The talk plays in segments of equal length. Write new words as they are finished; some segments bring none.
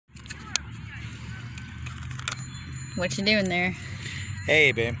What you doing there?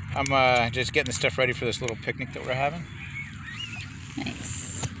 Hey, babe. I'm just getting the stuff ready for this little picnic that we're having.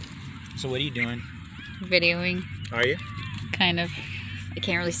 Nice. So what are you doing? Videoing. Are you? Kind of. I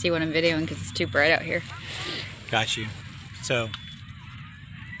can't really see what I'm videoing because it's too bright out here. Got you. So,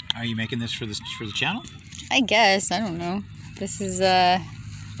 are you making this for the channel? I guess. I don't know. This is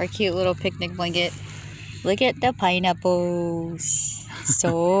our cute little picnic blanket. Look at the pineapples.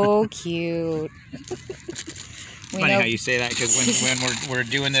 So cute. Funny how you say that, because when we're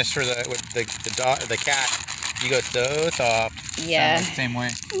doing this for the cat, you go so soft. Yeah. The same way.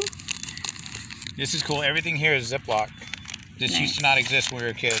 This is cool. Everything here is Ziploc. This used to not exist when we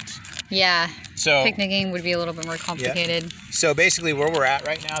were kids. Yeah. So picnicking would be a little bit more complicated. Yeah. So basically, where we're at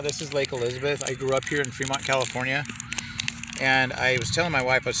right now, this is Lake Elizabeth. I grew up here in Fremont, California, and I was telling my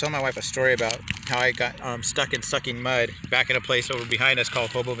wife a story about how I got stuck in sucking mud back in a place over behind us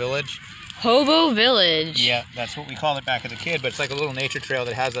called Hobo Village. Hobo Village. Yeah, that's what we called it back as a kid, but it's like a little nature trail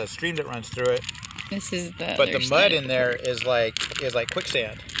that has a stream that runs through it. This is the But the mud in there is like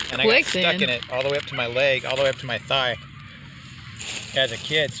quicksand. And I got stuck in it all the way up to my leg, all the way up to my thigh as a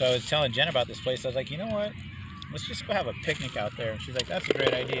kid. So I was telling Jen about this place. I was like, you know what? Let's just go have a picnic out there. And she's like, that's a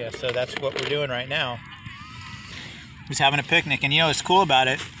great idea. So that's what we're doing right now. Just having a picnic. And you know what's cool about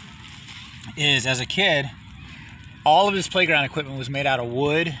it is, as a kid, all of his playground equipment was made out of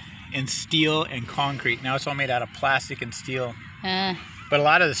wood and steel and concrete. Now it's all made out of plastic and steel. But a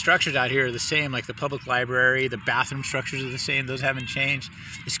lot of the structures out here are the same, like the public library, the bathroom structures are the same. Those haven't changed.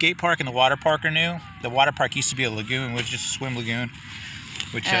 The skate park and the water park are new. The water park used to be a lagoon, which is just a swim lagoon,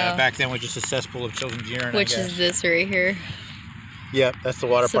 which back then was just a cesspool of children's urine. Which is this right here. Yep, that's the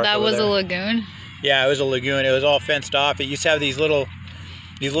water park. So that was a lagoon? Yeah, it was a lagoon. It was all fenced off. It used to have these little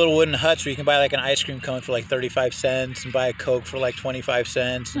wooden huts where you can buy like an ice cream cone for like 35 cents and buy a Coke for like 25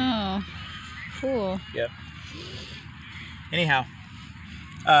 cents. Oh, cool. Yep. Anyhow.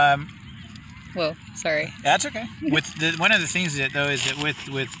 Whoa, sorry. That's okay. One of the things that though is that with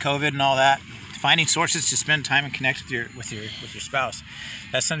COVID and all that, finding sources to spend time and connect with your spouse.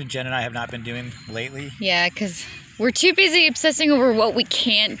 That's something Jen and I have not been doing lately. Yeah, because we're too busy obsessing over what we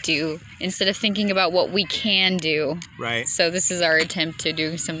can't do instead of thinking about what we can do. Right. So this is our attempt to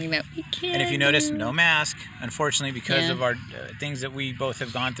do something that we can. And if you notice, no mask. Unfortunately, because of our things that we both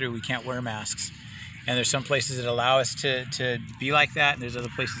have gone through, we can't wear masks. And there's some places that allow us to be like that, and there's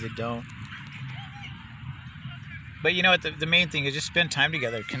other places that don't. But you know what? The main thing is just spend time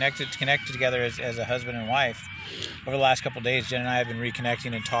together, connected together as a husband and wife. Over the last couple of days, Jen and I have been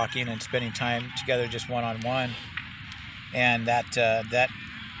reconnecting and talking and spending time together just one-on-one. And that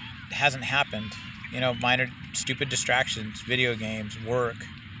hasn't happened. You know, minor stupid distractions, video games, work.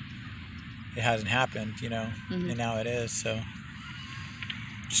 It hasn't happened, you know, and now it is. So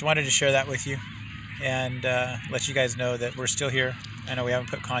just wanted to share that with you and let you guys know that we're still here. I know we haven't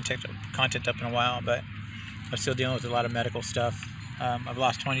put content up in a while, but I'm still dealing with a lot of medical stuff. I've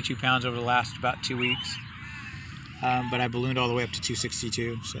lost 22 pounds over the last about 2 weeks, but I ballooned all the way up to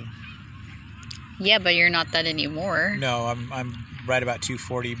 262. So. Yeah, but you're not that anymore. No, I'm right about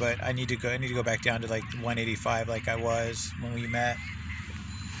 240, but I need to go back down to like 185, like I was when we met.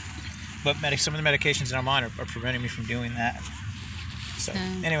 But some of the medications that I'm on are preventing me from doing that. So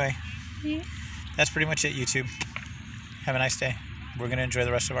anyway, that's pretty much it, YouTube. Have a nice day. We're gonna enjoy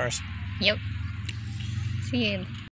the rest of ours. Yep. See you.